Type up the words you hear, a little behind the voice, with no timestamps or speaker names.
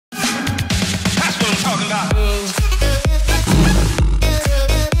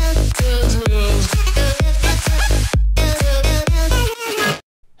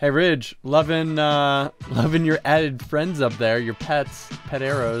Hey Ridge, loving your added friends up there, your pet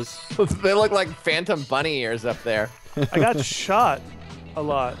arrows. They look like phantom bunny ears up there. I got shot a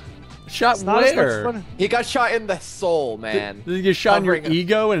lot. Shot where? He got shot in the soul, man. Did you get shot in your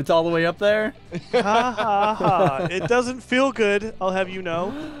ego and it's all the way up there? Ha ha ha. It doesn't feel good, I'll have you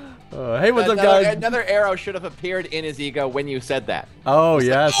know. Hey, what's up, guys? Another arrow should have appeared in his ego when you said that. Oh,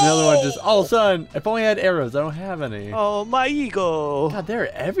 yes, another one just, all of a sudden, if only I had arrows, I don't have any. Oh, my ego. God,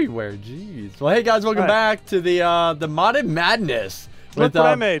 they're everywhere, jeez. Well, hey, guys, welcome back to the Modded Madness. Look what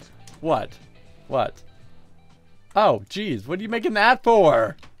I made. What? What? Oh, jeez, what are you making that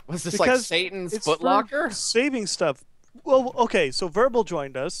for? Was this like Satan's footlocker? Saving stuff. Well, okay, so Verbal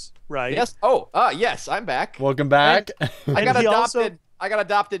joined us, right? Yes. Oh, yes, I'm back. Welcome back. And I got adopted. I got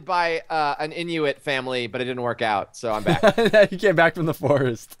adopted by an Inuit family, but it didn't work out, so I'm back. He came back from the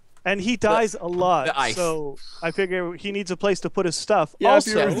forest. And he dies a lot, the ice. so I figure he needs a place to put his stuff. Yeah,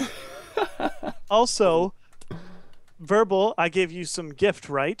 Also, Verbal, I gave you some gift,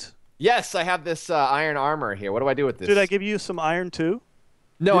 right? Yes, I have this iron armor here. What do I do with this? Did I give you some iron too?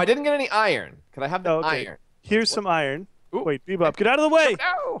 No, I didn't get any iron. Could I have the iron? Here's some iron. Ooh. Wait, Bebop, get out of the way!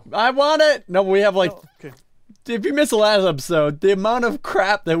 No. I want it! No, we have like... Oh, okay. If you missed the last episode, the amount of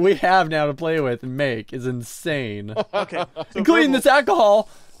crap that we have now to play with and make is insane. Okay. So Including this alcohol.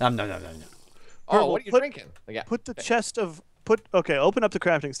 No. Oh, what are you drinking? Put the chest of... Okay, open up the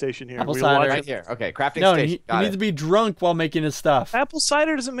crafting station here. Apple cider. Right here. Okay, crafting he station. needs to be drunk while making his stuff. Apple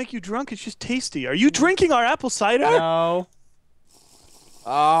cider doesn't make you drunk, it's just tasty. Are you drinking our apple cider? No.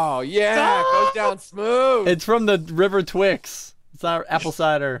 Oh, yeah, it goes down smooth. It's from the River Twix. It's not apple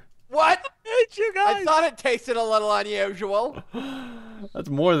cider. What? Hate you guys. I thought it tasted a little unusual. That's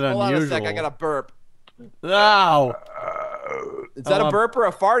more than unusual. Hold on a sec, I got a burp. Ow. Is that a burp or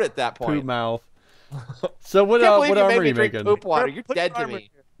a fart at that point? Poop mouth. So what what armor are you drink making? poop water. You're Put dead your to me.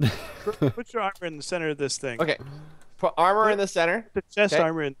 Put your armor in the center of this thing. Okay. Put armor in the center. The chest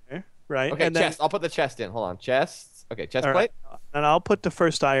armor in there, right? Okay, and chest. Then, I'll put the chest in. Hold on. Chest. Okay, chest all plate. right. And I'll put the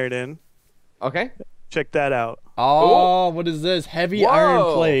first iron in. Okay. Check that out. Oh, what is this? Heavy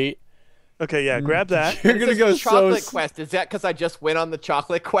iron plate. Okay, yeah, grab that. You're gonna go chocolate quest. Is that because I just went on the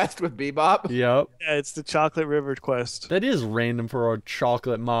chocolate quest with Bebop? Yep. Yeah, it's the chocolate river quest. That is random for a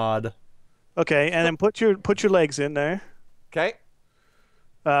chocolate mod. Okay, and then put your legs in there. Okay.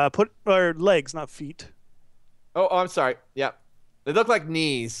 Or legs, not feet. Oh, I'm sorry. Yep. They look like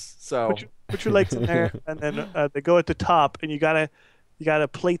knees. So put your legs in there, and then they go at the top, and you gotta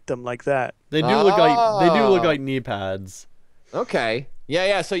plate them like that. They do look like knee pads. Okay.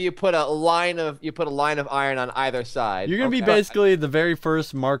 Yeah. So you put a line of iron on either side. You're gonna be basically the very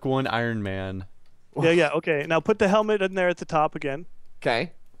first Mark I Iron Man. Yeah. Okay. Now put the helmet in there at the top again.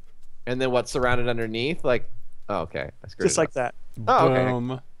 Okay. And then what's surrounded underneath? Like, oh, okay. I screwed Just like that. Oh, okay.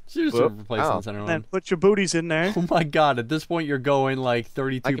 Boom. So you're just replacing the center And one. then put your booties in there. Oh my god! At this point, you're going like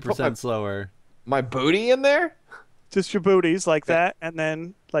 32% slower. My booty in there? Just your booties like that, and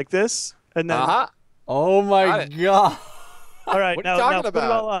then like this, and then. Oh my god! All right, what now, are you talking now put about?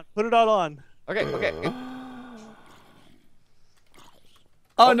 it all on. Put it all on. Okay.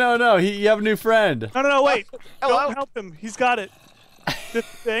 Oh no! You have a new friend. No, wait. Hello? Don't help him. He's got it. The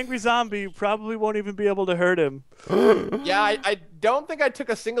angry zombie probably won't even be able to hurt him. Yeah, I don't think I took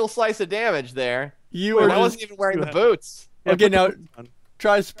a single slice of damage there. You were I wasn't even wearing the boots. Yeah, okay, now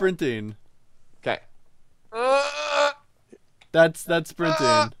try sprinting. Okay. That's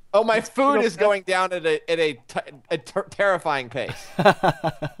sprinting. Oh, my food is going down at a terrifying pace.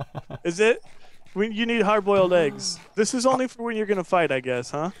 Is it? You need hard-boiled eggs. This is only for when you're gonna fight, I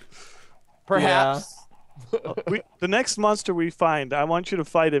guess, huh? Perhaps. The next monster we find, I want you to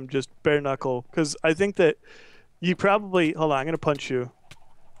fight him just bare knuckle, because I think that you probably. Hold on, I'm gonna punch you.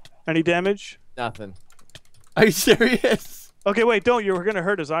 Any damage? Nothing. Are you serious? Okay, wait, don't. You're gonna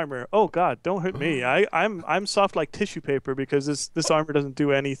hurt his armor. Oh God, don't hurt me. I'm soft like tissue paper because this armor doesn't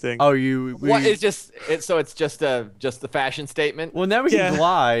do anything. Oh, What is so it's just the fashion statement? Well, now we can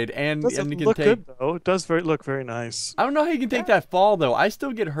glide and Doesn't you can look take. good though. It does look very nice. I don't know how you can take that fall though. I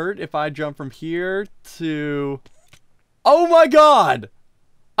still get hurt if I jump from here to. Oh my god!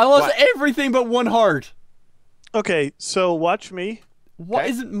 I lost everything but one heart. Okay, so watch me. What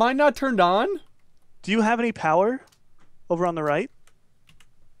is it? Mine not turned on? Do you have any power? Over on the right?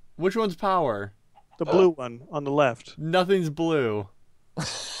 Which one's power? The blue one on the left. Nothing's blue.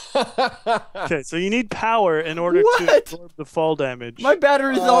 Okay, so you need power in order to absorb the fall damage. My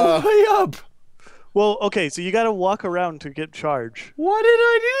battery's all the way up. Well, okay, so you gotta walk around to get charge. Why did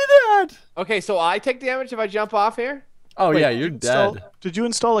I do that? Okay, so I take damage if I jump off here? Oh Wait, yeah, did you're you install- dead. Did you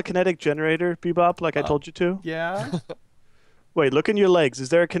install a kinetic generator, Bebop, like I told you to? Yeah. Wait, look in your legs. Is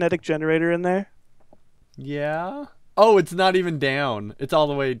there a kinetic generator in there? Yeah. Oh, it's not even down. It's all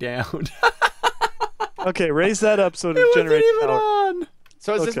the way down. Okay, raise that up so it It wasn't generates even power. on.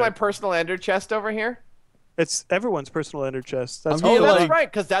 So is this Okay. my personal ender chest over here? It's everyone's personal ender chest. That's I'm Oh, getting, that's like-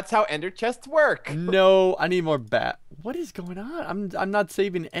 right, because that's how ender chests work. No, I need more bat. What is going on? I'm not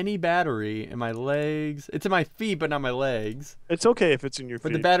saving any battery in my legs. It's in my feet, but not my legs. It's okay if it's in your But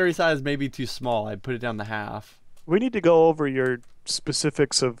feet. the battery size may be too small. I put it down to half. We need to go over your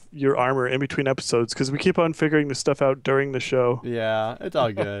specifics of your armor in between episodes because we keep on figuring this stuff out during the show. Yeah, it's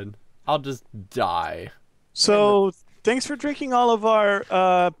all good. I'll just die. So thanks for drinking all of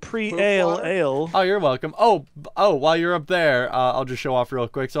our pre-ale water? ale. Oh, you're welcome. Oh, while you're up there, I'll just show off real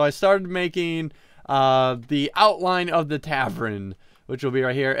quick. So I started making the outline of the tavern, which will be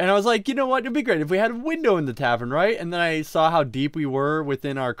right here. And I was like, you know what? It'd be great if we had a window in the tavern, right? And then I saw how deep we were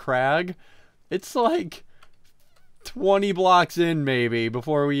within our crag. It's like 20 blocks in, maybe,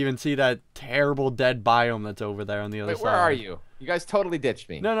 before we even see that terrible dead biome that's over there on the other Wait, side. where are you? You guys totally ditched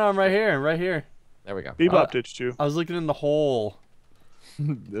me. No, I'm right here. I'm right here. There we go. Bebop ditched you. I was looking in the hole.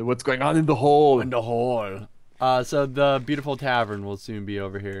 What's going on in the hole? In the hole. So the beautiful tavern will soon be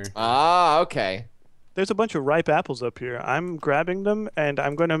over here. Ah, okay. There's a bunch of ripe apples up here. I'm grabbing them, and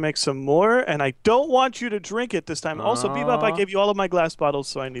I'm going to make some more, and I don't want you to drink it this time. Also, Bebop, I gave you all of my glass bottles,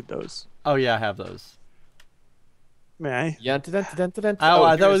 so I need those. Oh yeah, I have those. May I? Yeah, Oh,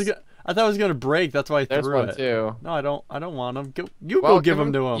 I thought it was gonna break. That's why I There's threw one it. too. No, I don't want them. You Well, go give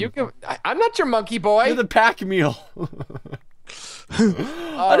them to him. You can. I'm not your monkey boy. You're the pack meal.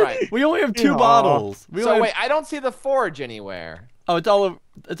 All right. We only have 2 Aw. bottles. We only So have- wait, I don't see the forge anywhere. Oh, it's all over.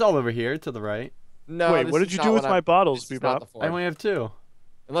 It's all over here to the right. No. Wait, this what is did you not do with what my I'm- bottles, this is not Bebop? the I forge. only have 2.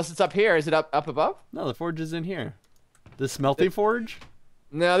 Unless it's up here. Is it up above? No, the forge is in here. The smelting forge.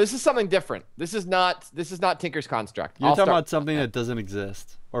 No, this is something different. This is not Tinker's construct. You're I'll talking start- about something that doesn't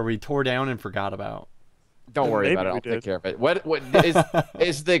exist, or we tore down and forgot about. Don't worry Maybe about it. we I'll take did. care of it. What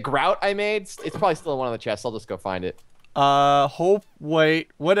is the grout I made? It's probably still in one of the chests. I'll just go find it. Hope. Wait.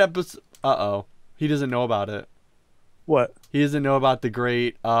 What episode? Uh-oh. He doesn't know about it. What? He doesn't know about the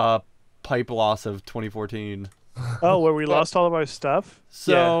great pipe loss of 2014. Oh, where we lost all of our stuff?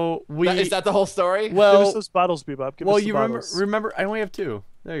 So we. Is that the whole story? Give us well, those bottles, Bebop. Give well, us the you bottles. remember? I only have 2.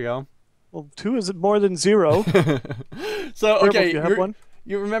 There you go. Well, 2 is more than 0. So Purple, okay, do you have one?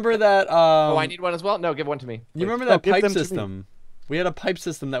 you remember that? Oh, I need one as well. No, give one to me. You remember No, that give pipe them to me. system? We had a pipe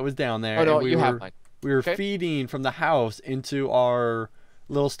system that was down there. Oh no, and we you were, have mine. We were Okay. feeding from the house into our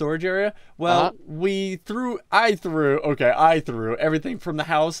little storage area. Well, I threw everything from the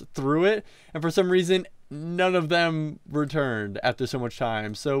house through it, and for some reason, none of them returned after so much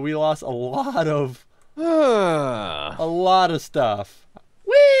time. So we lost a lot of stuff.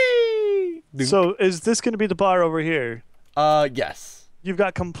 Whee! So is this going to be the bar over here? Yes. You've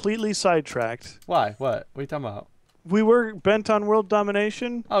got completely sidetracked. Why? What are you talking about? We were bent on world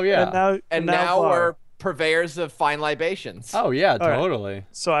domination. Oh, yeah. And now, now bar. we're purveyors of fine libations. Oh yeah, right. totally.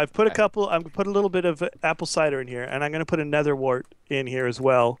 So I've put I'm gonna put a little bit of apple cider in here, and I'm gonna put a netherwort in here as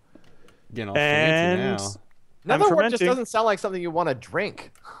well. Getting all fancy And now. I'm Netherwort just fermenting. doesn't sound like something you want to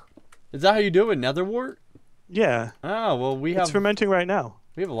drink. Is that how you do it? Netherwort? Yeah, Oh well, we it's have fermenting right now.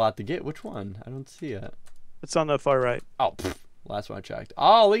 a lot to get. Which one? I don't see it. It's on the far right. Oh, last one I checked.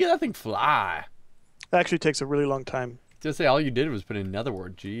 Oh, look at that thing fly. It actually takes a really long time. Just say all you did was put in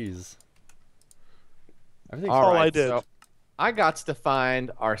Netherwort. Jeez. Everything's All all right, I did. So I got to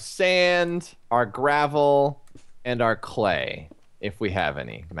find our sand, our gravel, and our clay, if we have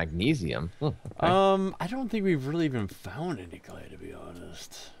any. Magnesium. Okay. I don't think we've really even found any clay, to be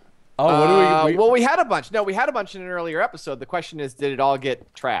honest. Oh, what do we? Well, we had a bunch. No, we had a bunch in an earlier episode. The question is, did it all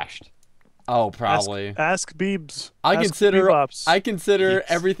get trashed? Oh, probably. Ask Beebs. I Ask consider Bebops.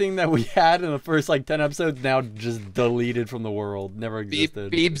 everything that we had in the first 10 episodes now just deleted from the world. Never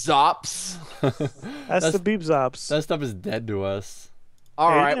existed. Beebzops. Ask the Beebsops. That stuff is dead to us. All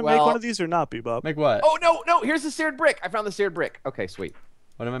Are you right, gonna well. make one of these or not, Bebop? Make what? Oh no! Here's the seared brick. I found the seared brick. Okay, sweet.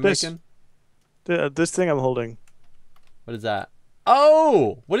 What am I This. making? This thing I'm holding. What is that?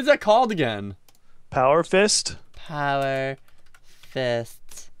 Oh, what is that called again? Power fist. Power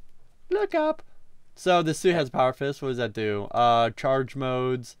fists. Look up. So the suit has power fist. What does that do? Charge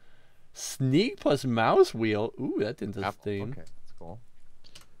modes. Sneak plus mouse wheel. Ooh, that's interesting. Okay, that's cool.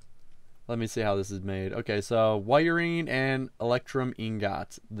 Let me see how this is made. Okay, so wiring and electrum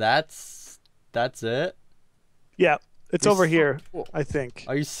ingots. That's it. Yeah, it's You're over so here. cool. I think.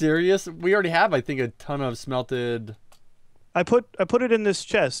 Are you serious? We already have, I think, a ton of smelted I put it in this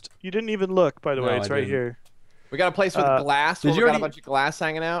chest. You didn't even look, by the way. No, It's I right didn't. here. We got a place with glass. did Where we you got a already- bunch of glass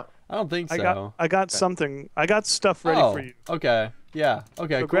hanging out. I don't think so. I got something. I got stuff ready oh, for you. okay. Yeah.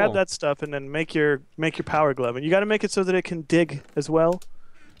 Okay. So cool. grab that stuff and then make your power glove. And you got to make it so that it can dig as well.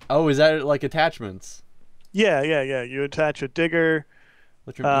 Oh, is that like attachments? Yeah. You attach a digger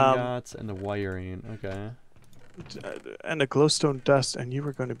Lithium ingots and the wiring. Okay. and a glowstone dust, and you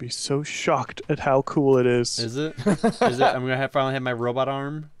are going to be so shocked at how cool it is. Is it? Is it? I'm gonna finally have my robot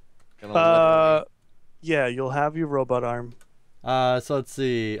arm. Yeah, you'll have your robot arm. So let's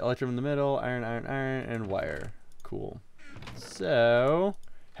see. Electrum in the middle, iron, and wire. Cool. So,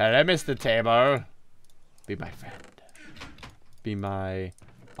 hello, Mr. Table. Be my friend. Be my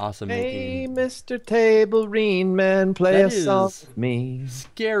awesome Hey, making. Mr. Table Reen Man, play That a song is with me.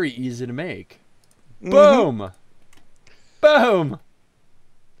 Scary easy to make. Mhm. Boom! Boom!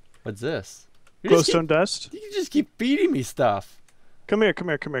 What's this? Glowstone dust. You just keep feeding me stuff. Come here.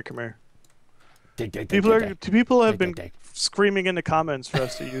 Dig, dig, dig, People dig, dig. people have Dig, been dig, dig. screaming in the comments for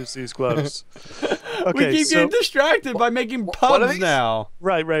us to use these gloves. Okay, We keep so getting distracted by making what are pubs these? now.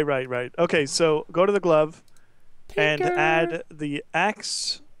 right. Okay, so go to the glove and Tinker. add the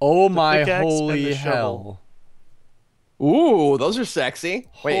axe. Oh my pickaxe and holy the hell. Ooh, those are sexy.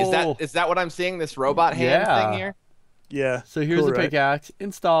 Wait, Oh. is that what I'm seeing? This robot hand Yeah. thing here? Yeah. So here's cool, the right? pickaxe.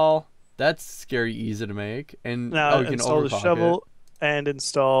 Install. That's scary easy to make. And Now you can install the overclock shovel and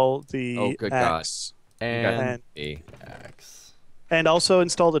install the Oh, good God. axe. it. And E. axe. And also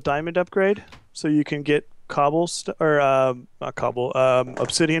install the diamond upgrade so you can get not cobble,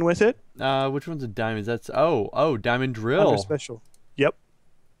 obsidian with it. Which one's a diamond? That's diamond Under drill. special. Yep.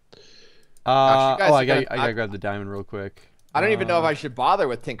 Gosh, you guys I are gotta gonna- grab the diamond real quick. I don't even know if I should bother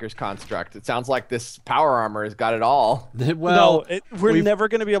with Tinker's Construct. It sounds like this power armor has got it all. Well, we're we've- never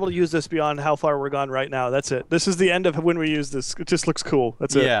going to be able to use this beyond how far we're gone right now. That's it. This is the end of when we use this. It just looks cool.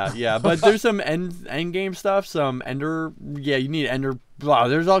 That's it. yeah, but there's some end game stuff, some ender. Yeah, you need ender. Wow,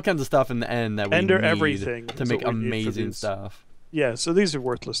 there's all kinds of stuff in the end that we Ender need everything to is make what we need for amazing these. stuff. Yeah, so these are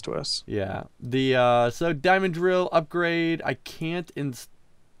worthless to us. Yeah, so diamond drill upgrade. I can't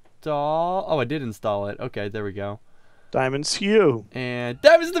install. Oh, I did install it. Okay, there we go. Diamonds to you. And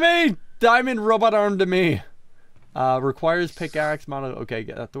diamonds to me. Diamond robot arm to me. Requires pickaxe model. Okay,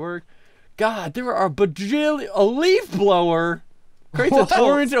 get that to work. God, there are a leaf blower creates a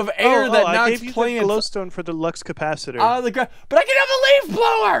torrent of air that I knocks gave you plants the glowstone for the lux capacitor. out of the ground. But I can have a leaf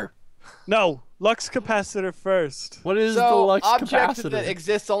blower. No, lux capacitor first. What is the So lux object capacitor? that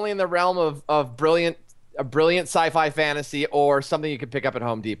exists only in the realm of brilliant sci-fi fantasy or something you can pick up at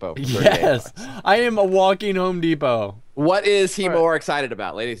Home Depot. for Yes, $38. I am a walking Home Depot. What is he All right. more excited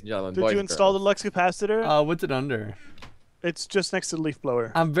about, ladies and gentlemen? Did boys you and install girls? the lux capacitor? What's it under? It's just next to the leaf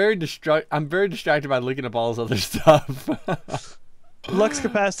blower. I'm very distracted by looking up all this other stuff. Lux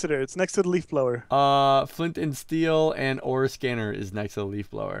capacitor. It's next to the leaf blower. Flint and steel and ore scanner is next to the leaf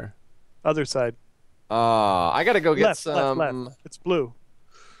blower. Other side. I gotta go get some. Left. It's blue.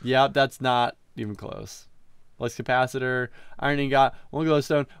 Yeah, that's not even close. Lux capacitor, iron ingot, one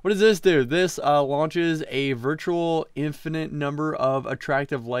glowstone. What does this do? This launches a virtual infinite number of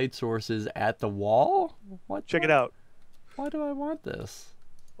attractive light sources at the wall. What? Check it out. Why do I want this?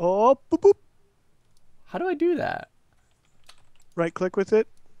 Oh, boop, boop. How do I do that? Right click with it.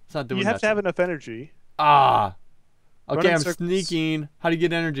 It's not doing You have to have nothing. enough energy. Ah. Run Okay, in I'm circles. sneaking. How do you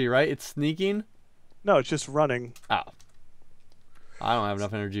get energy, right? It's sneaking? No, it's just running. Oh. I don't have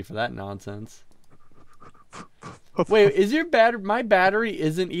enough energy for that nonsense. Wait, is your battery? My battery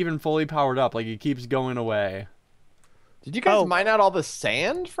isn't even fully powered up. Like, it keeps going away. Did you guys Oh. mine out all the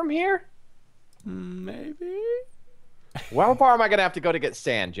sand from here? Maybe? How far am I gonna have to go to get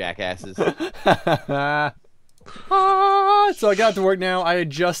sand, jackasses? So I got to work now. I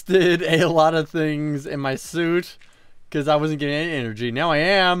adjusted a lot of things in my suit because I wasn't getting any energy. Now I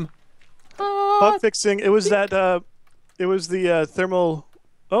am. Bug fixing. It was that. It was the thermal.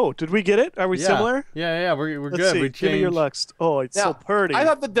 Oh, did we get it? Are we Yeah. similar? Yeah, we're Let's good. see. We Give me your changed. lux. Oh, it's Now, so pretty. I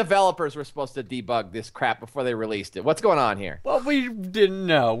thought the developers were supposed to debug this crap before they released it. What's going on here? Well, we didn't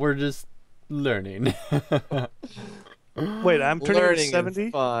know. We're just learning. Wait, I'm turning it Learning to is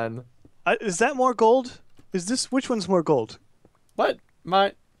 70. fun. Is that more gold? Is this which one's more gold? What?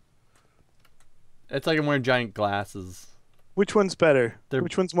 It's like I'm wearing giant glasses. Which one's better? They're-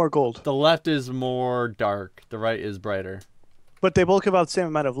 Which one's more gold? The left is more dark. The right is brighter. But they both give out the same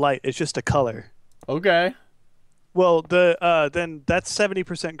amount of light. It's just a color. Okay. Well, then that's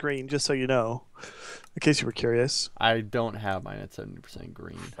 70% green, just so you know, in case you were curious. I don't have mine at 70%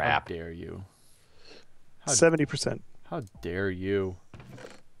 green. Crap. How dare you? 70%. How dare you?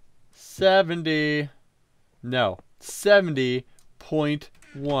 70. No.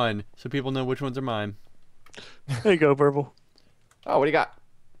 70.1. So people know which ones are mine. There you go, Burble. Oh, what do you got?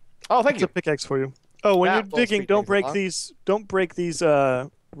 Oh, thank It's you. a pickaxe for you. Oh, when That you're will digging, speed don't things break along. these. Don't break these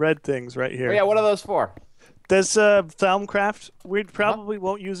red things right here. Oh, yeah, what are those for? There's Thalmcraft. We probably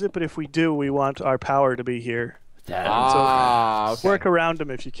won't use it, but if we do, we want our power to be here. Ah, okay. Work around them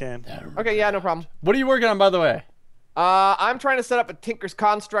if you can. Okay, yeah, no problem. What are you working on, by the way? I'm trying to set up a Tinker's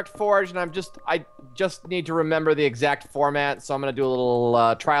Construct Forge, and I just need to remember the exact format, so I'm gonna do a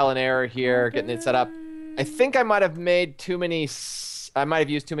little trial and error here, getting it set up. I think I might have made too many. I might have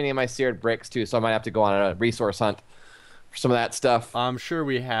used too many of my seared bricks too, so I might have to go on a resource hunt for some of that stuff. I'm sure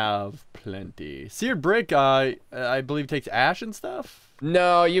we have plenty. Seared brick, I believe, takes ash and stuff.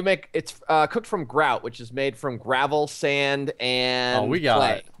 No, you make it's cooked from grout, which is made from gravel, sand, and We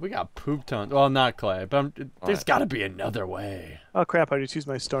clay. got poop tons. Well, not clay, but there's got to be another way. Oh crap! I just used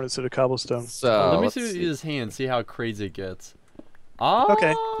my stone instead of cobblestone. So Let me let's see see. his hand. See how crazy it gets. Ah,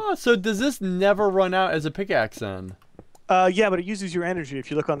 Okay. So does this never run out as a pickaxe then? Yeah, but it uses your energy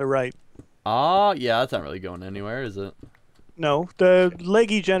if you look on the right. Ah, yeah, that's not really going anywhere, is it? No, the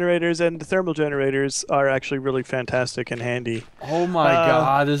leggy generators and the thermal generators are actually really fantastic and handy. Oh my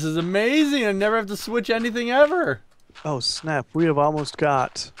god, this is amazing! I never have to switch anything ever. Oh snap! We've almost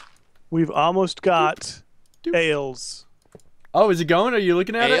got Doop. ales. Oh, is it going? Are you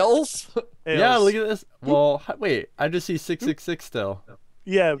looking at Ales? it? Yeah, Ales. look at this. Well, wait, I just see 666 still.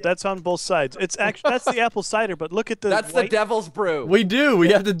 Yeah, that's on both sides. It's actually that's the apple cider, but look at the That's the white, Devil's Brew. We do.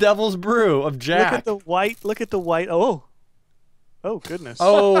 We have the Devil's Brew of look Jack. at the white. Look at the white. Oh goodness.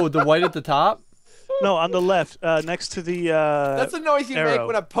 Oh, the white at the top. No, on the left, next to the. That's the noise you make arrow.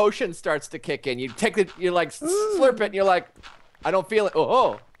 when a potion starts to kick in. You take it, you like slurp it, and you're like, I don't feel it.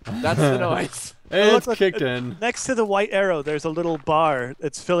 Oh, that's the noise. It's look, kicked in. Next to the white arrow, there's a little bar.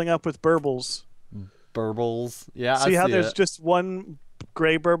 It's filling up with burbles. Burbles. Yeah, See I how see there's it. just one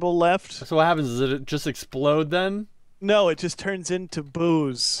gray burble left? So what happens? Does it just explode then? No, it just turns into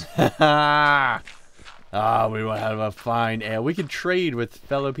booze. We will have a fine ale. We could trade with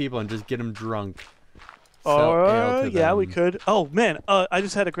fellow people and just get them drunk. Sell Oh, ale to yeah, we them. could. Oh, man, I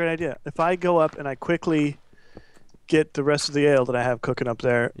just had a great idea. If I go up and I quickly get the rest of the ale that I have cooking up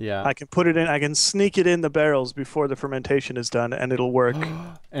there, Yeah. I can put it in, I can sneak it in the barrels before the fermentation is done, and it'll work.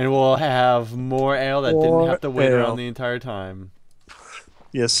 And we'll have more ale that didn't More have to wait ale. around the entire time.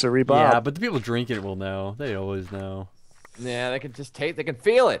 Yes, sirree, Bob. Yeah, but the people drinking it will know. They always know. Yeah, they can just taste. They can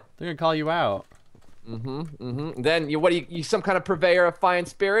feel it. They're gonna call you out. Then you some kind of purveyor of fine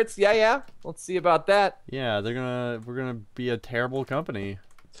spirits? Yeah. Let's see about that. Yeah, we're gonna be a terrible company.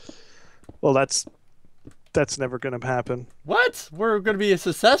 Well, that's never going to happen. What? We're gonna be a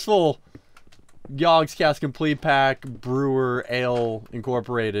successful Yogscast Complete Pack Brewer Ale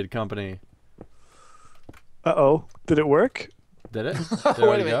Incorporated company. Uh-oh. Did it work? Did it? Did it Wait a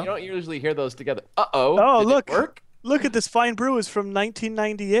already minute. go? You don't usually hear those together. Uh-oh. Oh, Did look. it work? Look at this fine brew is from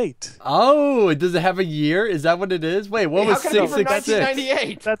 1998. Oh, does it have a year? Is that what it is? Wait, what How was can it be from 666?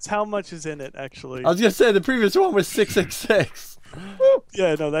 1998? That's how much is in it, actually. I was gonna say the previous one was 666.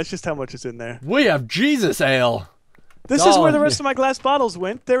 Yeah, no, that's just how much is in there. We have Jesus Ale. This is where the Oh, rest of my glass bottles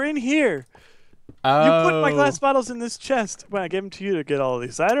went. They're in here. Oh, You put my glass bottles in this chest. When I gave them to you to get all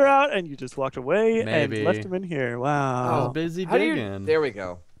the cider out, and you just walked away Maybe. and left them in here. I Wow. was busy How do you? digging. There we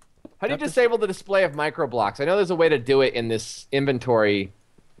go. How do you Got this- disable the display of micro blocks? I know there's a way to do it in this inventory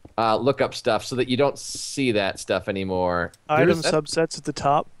lookup stuff so that you don't see that stuff anymore. Item There's- subsets at the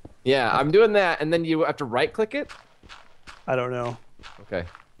top. Yeah, I'm doing that, and then you have to right-click it. I don't know. Okay.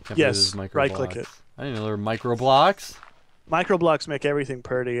 Can't believe Yes, there's micro right-click blocks. I didn't know there were micro blocks. Micro blocks make everything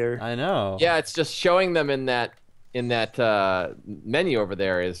prettier. I know. Yeah, it's just showing them in that menu over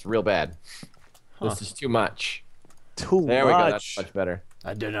there is real bad. This is too much. Too There we go. That's much. much better.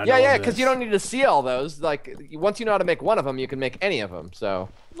 I did not. Yeah, know yeah, this. because you don't need to see all those. Like once you know how to make one of them, you can make any of them. So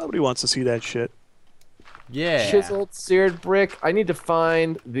Nobody wants to see that shit. Yeah. chiseled seared brick. I need to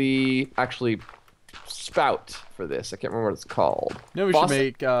find the actually spout for this. I can't remember what it's called. No, we Boston-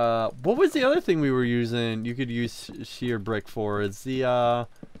 should make. What was the other thing we were using? You could use sheer brick for. It's the.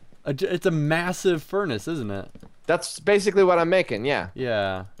 It's a massive furnace, isn't it? That's basically what I'm making. Yeah.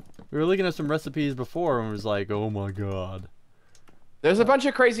 Yeah. We were looking at some recipes before and it was like, oh my god. There's a bunch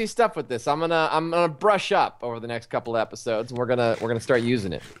of crazy stuff with this. I'm gonna brush up over the next couple of episodes, and we're gonna start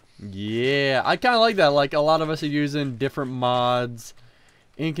using it. Yeah, I kind of like that. Like a lot of us are using different mods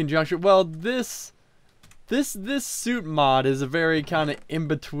in conjunction. Well, this suit mod is a very kind of in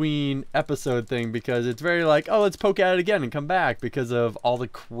between episode thing because it's very like, oh, let's poke at it again and come back because of all the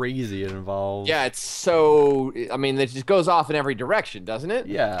crazy it involves. Yeah, it's so. I mean, it just goes off in every direction, doesn't it?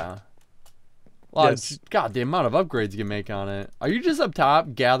 Yeah. Well, Yes. God, the amount of upgrades you can make on it. Are you just up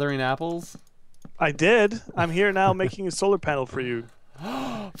top gathering apples? I did. I'm here now making a solar panel for you.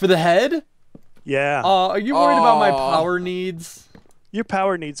 For the head? Yeah. Are you worried about my Aw. power needs? Your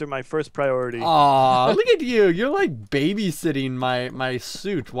power needs are my first priority. Aw, look at you. You're like babysitting my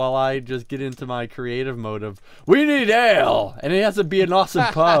suit while I just get into my creative mode of, we need ale, and it has to be an awesome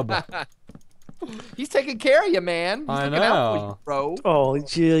pub. He's taking care of you, man. He's I looking out for know. you, bro. Oh,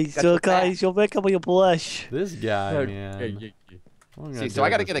 jeez. Got your guys, you'll make me blush. This guy, Yeah, man. yeah, yeah. What am I gonna See, do so I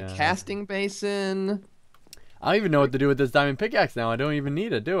with gotta this get a guy? casting basin. I don't even know what to do with this diamond pickaxe now. I don't even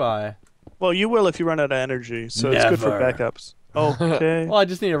need it, do I? Well, you will if you run out of energy, so it's good for Never. backups. Okay. Well, I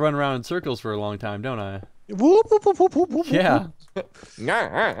just need to run around in circles for a long time, don't I? Whoop, whoop, whoop, whoop, whoop, whoop, Yeah. Oh,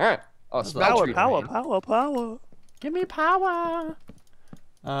 That's smell Power, tree power, rain. power, power. Give me power.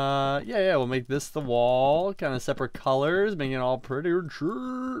 Yeah, we'll make this the wall, kind of separate colors, making it all prettier.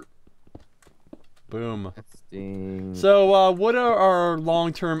 Boom. Casting. So, what are our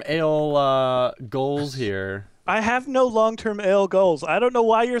long-term ale goals here? I have no long-term ale goals. I don't know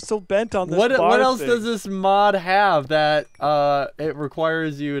why you're so bent on this. What bar else thing. does this mod have that it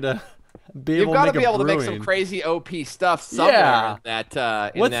requires you to be You've able got to to make be able to make brewing? some crazy OP stuff somewhere Yeah. in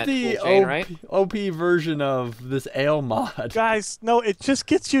that What's that the tool chain, right? OP version of this ale mod? Guys, no, it just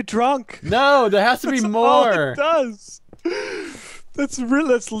gets you drunk. No, there has to be That's all more. it does.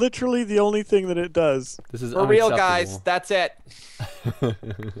 That's literally the only thing that it does. This is For real, guys. unacceptable. That's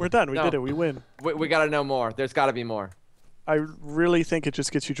it. We're done. We No. did it. We win. We got to know more. There's got to be more. I really think it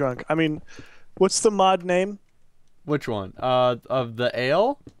just gets you drunk. I mean, what's the mod name? Which one? Of the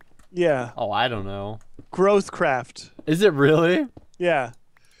ale? Yeah, Oh, I don't know. Growth Craft. Is it really? Yeah.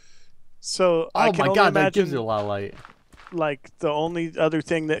 So I Oh can my only god, that imagine, gives you a lot of light. like the only other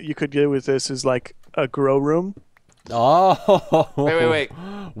thing that you could do with this is like a grow room. Wait, wait.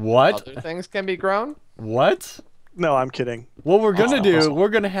 What? Other things can be grown? What? No, I'm kidding. What we're gonna do, Awesome. we're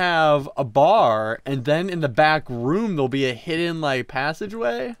gonna have a bar, and then in the back room there'll be a hidden like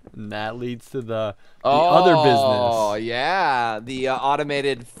passageway, and that leads to the other Oh, business. yeah. The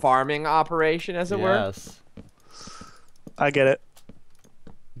automated farming operation, as it were. Yes. I get it.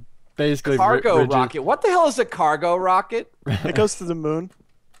 Basically, Cargo rigid- rocket. What the hell is a cargo rocket? It goes to the moon.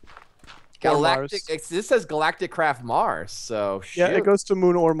 Or Galactic. Mars. This says Galactic Craft Mars. So Yeah, shoot. it goes to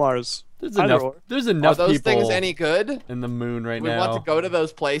moon or Mars. There's Either enough. or. There's Are enough those people things any good? in the moon right We now. want to go to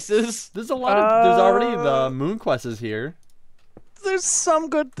those places. There's a lot of. There's already the moon quest is here. There's some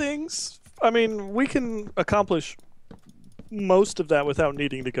good things. I mean, we can accomplish most of that without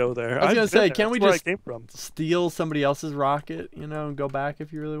needing to go there. I was I've gonna been say, there. can't we That's where just- I came from? Steal somebody else's rocket, you know, and go back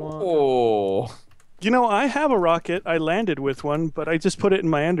if you really want. Oh. You know, I have a rocket. I landed with one, but I just put it in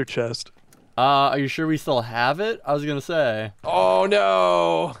my ender chest. Are you sure we still have it? I was gonna say. Oh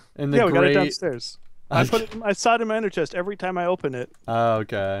no. In the Yeah, we got it great. downstairs. I saw it in my ender chest every time I open it. Oh,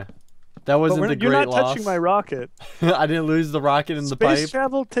 okay. That But wasn't the you're great not loss. touching my rocket. I didn't lose the rocket in the Space pipe.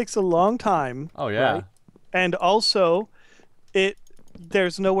 travel takes a long time. Oh yeah. right? And also,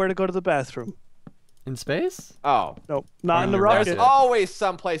 there's nowhere to go to the bathroom. In space? Oh. Nope, not in the There's rocket. There's always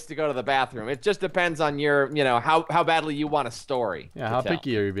some place to go to the bathroom. It just depends on your, how badly you want a story. Yeah. to How tell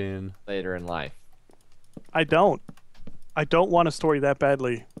picky are you being? later in life. I don't want a story that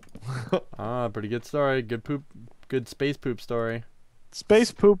badly. Pretty good story. Good poop. Good space poop story.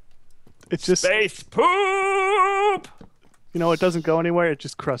 Space poop. It's just, Space poop. it doesn't go anywhere. It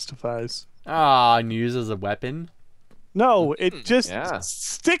just crustifies. And use as a weapon. No, it just yeah.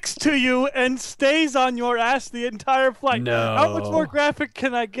 sticks to you and stays on your ass the entire flight. No. How much more graphic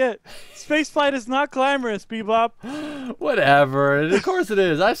can I get? Spaceflight is not glamorous, Bebop. Whatever. Of course it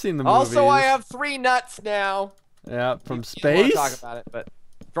is. I've seen the movies. Also, I have 3 nuts now. Yeah, from You don't space. wanna talk about it, but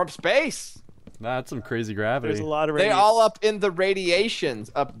from space. That's some crazy gravity. There's a lot of They radiation. all up in the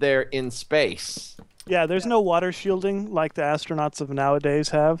radiations up there in space. Yeah, there's no water shielding like the astronauts of nowadays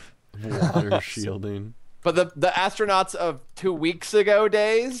have. Water shielding. But the astronauts of 2 weeks ago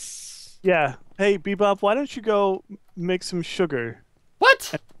days. Yeah. Hey, Bebop, why don't you go make some sugar?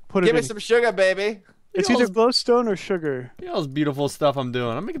 What? Put Give it me in. some sugar, baby. It's either glowstone or sugar. You know this beautiful stuff I'm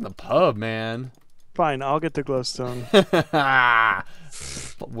doing. I'm making the pub, man. Fine, I'll get the glowstone.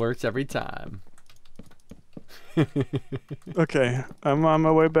 Works every time. Okay, I'm on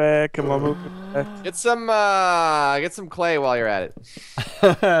my way back. I'm on my way back. Get some clay while you're at it.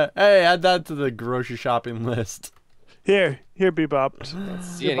 Hey, add that to the grocery shopping list. Here, Bebop.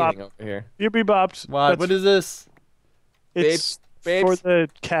 See Bebop. anything over here? Here, Bebop. What? What is this? It's Babes. for the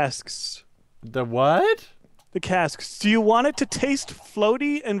casks. The what? The casks. Do you want it to taste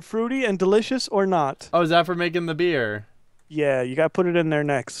floaty and fruity and delicious or not? Oh, is that for making the beer? Yeah, you gotta put it in there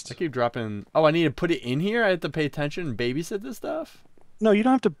next. I keep dropping. Oh, I need to put it in here? I have to pay attention and babysit this stuff? No, you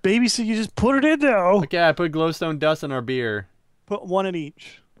don't have to babysit. You just put it in there. Okay, I put glowstone dust in our beer. Put one in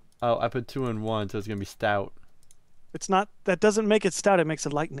each. Oh, I put 2 in 1, so it's going to be stout. It's not. That doesn't make it stout. It makes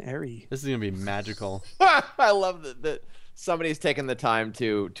it light and airy. This is going to be magical. I love that somebody's taken the time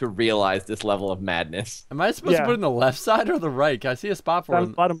to realize this level of madness. Am I supposed to put it in the left side or the right? Can I see a spot for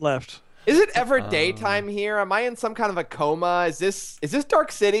it? Bottom left. Is it ever daytime here? Am I in some kind of a coma? Is this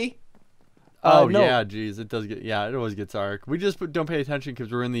Dark City? Oh, no. yeah, geez. It does get, yeah, it always gets dark. We just don't pay attention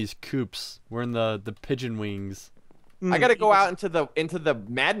because we're in these coops. We're in the pigeon wings. I got to go out into the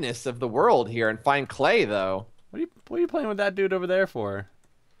madness of the world here and find clay, though. What are you playing with that dude over there for?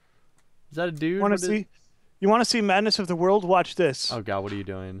 Is that a dude? You want to see madness of the world? Watch this. Oh, God, what are you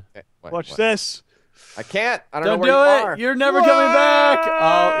doing? Okay, Watch this. I can't. I don't know Don't where do you are. it! You're never coming back!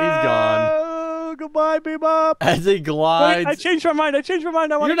 Oh, he's gone. Oh, goodbye, Bebop. As he glides. Wait, I changed my mind. I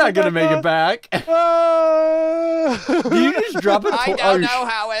want You're not going to make it back. Did you just drop a torch? I don't know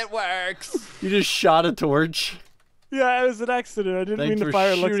how it works. You just shot a torch. Yeah, it was an accident. I didn't Thanks mean for to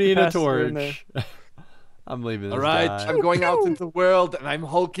fire shooting a capacitor in there. torch. I'm leaving this All right, guy. I'm going out into the world, and I'm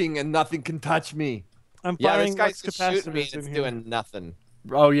hulking, and nothing can touch me. I'm Yeah, firing this guy's Lux just shooting me, capacitors and it's in here. doing nothing.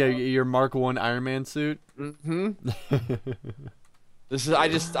 Oh, yeah, your Mark 1 Iron Man suit. Mm-hmm. I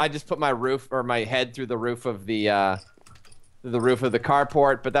just put my roof or my head through the roof of the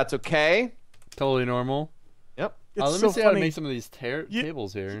carport, but that's okay. Totally normal. Yep. It's Let me so see how to funny. make some of these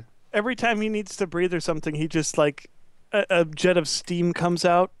tables here. Every time he needs to breathe or something, he just like a jet of steam comes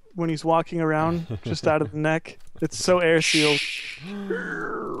out when he's walking around, just out of the neck. It's so air sealed.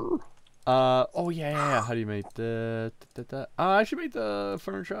 Oh yeah. How do you make the? I should make the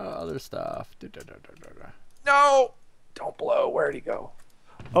furniture other stuff. No, don't blow. Where'd he go?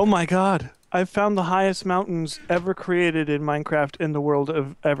 Oh my God! I've found the highest mountains ever created in Minecraft in the world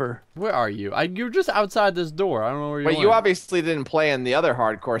of ever. Where are you? You're just outside this door. I don't know where you Wait, went. you obviously didn't play in the other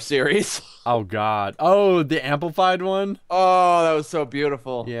hardcore series. Oh God. Oh, the amplified one. Oh, that was so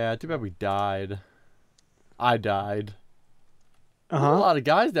beautiful. Yeah. Too bad we died. I died. There's a Uh-huh. lot of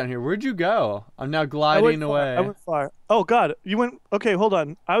guys down here. Where'd you go? I'm now I gliding went far. away. I went far. Oh God! You went. Okay, hold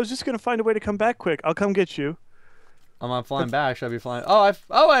on. I was just gonna find a way to come back quick. I'll come get you. I'm not flying back. Should I be flying? Oh, I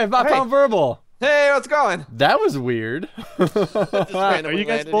found verbal. Hey, what's going? That was weird. Are you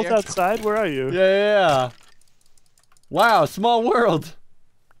guys both outside? Where are you? Yeah. Wow, small world.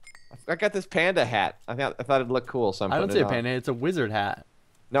 I got this panda hat. I thought it'd look cool, so I'm I putting don't see it a on. panda. It's a wizard hat.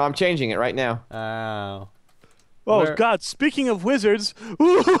 No, I'm changing it right now. Oh. Oh Where- God! Speaking of wizards.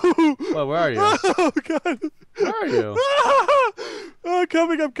 Well, where are you? Oh God! Where are you? Oh,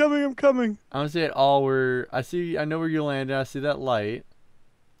 I'm coming. I don't see it all. I know where you landed. I see that light.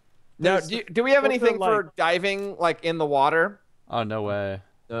 Now, do we have Go for anything the for diving, like in the water? Oh, no way.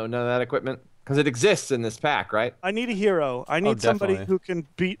 No, none of that equipment? Because it exists in this pack, right? I need a hero. I need somebody definitely. who can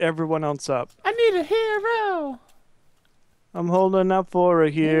beat everyone else up. I need a hero. I'm holding up for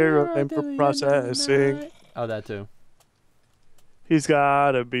a hero and for processing. Oh, that too. He's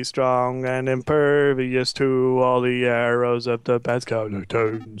gotta be strong and impervious to all the arrows of the bad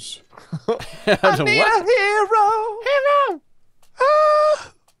skeletons. I need a hero! hero.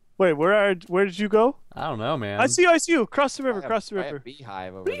 Ah! Wait, where did you go? I don't know, man. I see you. Cross the river. I have- Cross the I have river.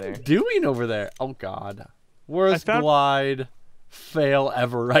 beehive over What are there. you doing over there? Oh, God. Worst found- glide fail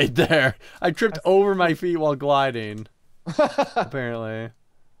ever right there. I tripped over my feet while gliding. Apparently.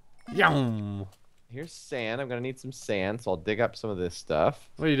 Yum. Here's sand. I'm gonna need some sand, so I'll dig up some of this stuff.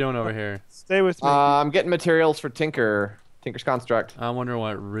 What are you doing over here? Stay with me. I'm getting materials for Tinker's Construct. I wonder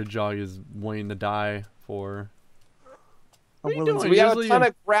what Ridgedog is waiting to die for. What are you willing doing? to- We have a Usually ton you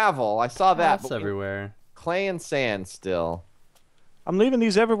of gravel. I saw that. pass But we- everywhere. clay and sand still. I'm leaving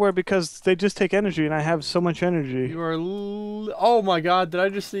these everywhere because they just take energy, and I have so much energy. You are. Oh my God! Did I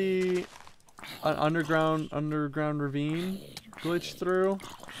just see an underground ravine glitch through?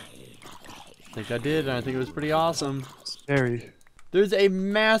 I think I did, and I think it was pretty awesome. Scary. There's a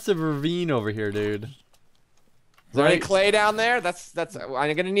massive ravine over here, dude. Is there any Right. clay down there? That's.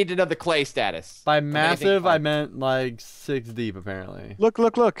 I'm gonna need to know the clay status. By Anything massive, I fun. meant like 6 deep, apparently. Look.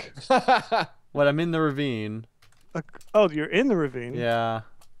 What? I'm in the ravine. Oh, you're in the ravine. Yeah.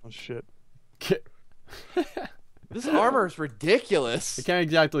 Oh shit. This armor is ridiculous. I can't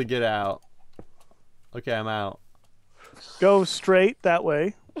exactly get out. Okay, I'm out. Go straight that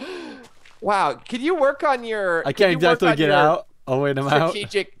way. Wow, could you work on your? I could can't you work exactly on get your out. Oh wait, I'm out.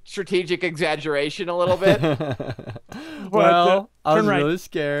 Strategic exaggeration a little bit. Well, I was turn right. really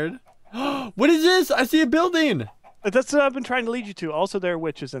scared. What is this? I see a building. That's what I've been trying to lead you to. Also, there are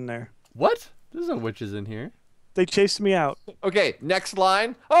witches in there. What? There's no witches in here. They chased me out. Okay, next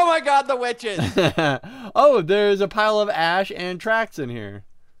line. Oh my God, the witches! Oh, there's a pile of ash and tracks in here.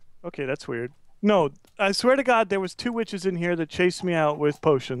 Okay, that's weird. No, I swear to God, there was 2 witches in here that chased me out with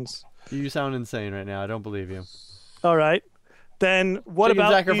potions. You sound insane right now. I don't believe you. All right. Then what Chicken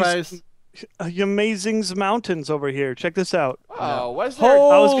about sacrifice. these amazing mountains over here? Check this out. Oh, was there?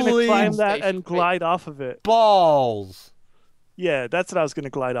 I was going Holy to climb that station? and glide off of it. balls. Yeah, that's what I was going to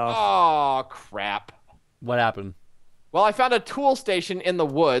glide off. Oh, crap. What happened? Well, I found a tool station in the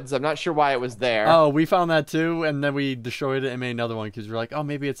woods. I'm not sure why it was there. Oh, we found that too, and then we destroyed it and made another one because we're like, oh,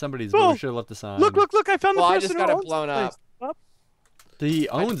 maybe it's somebody's, but Oh, we should have left the sign. Look, look, look! I found Well, the I person just who got it owns blown the place. He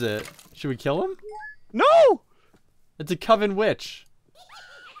owns it. Should we kill him? No! It's a coven witch.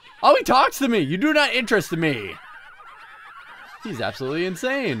 Oh, he talks to me. You do not interest me. He's absolutely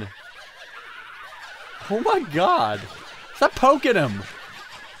insane. Oh my God. Stop poking him.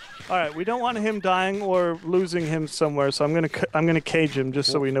 All right, we don't want him dying or losing him somewhere, so I'm gonna cage him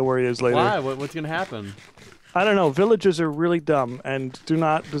just so we know where he is later. Why? What's going to happen? I don't know. Villagers are really dumb and do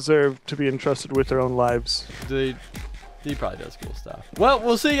not deserve to be entrusted with their own lives. He probably does cool stuff. Well,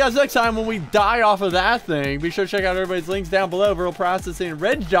 we'll see you guys next time when we die off of that thing. Be sure to check out everybody's links down below. Verbal Processing,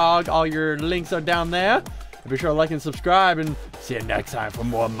 Ridgedog. All your links are down there. And be sure to like and subscribe, and see you next time for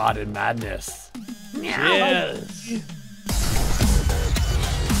more Modern Madness. Cheers.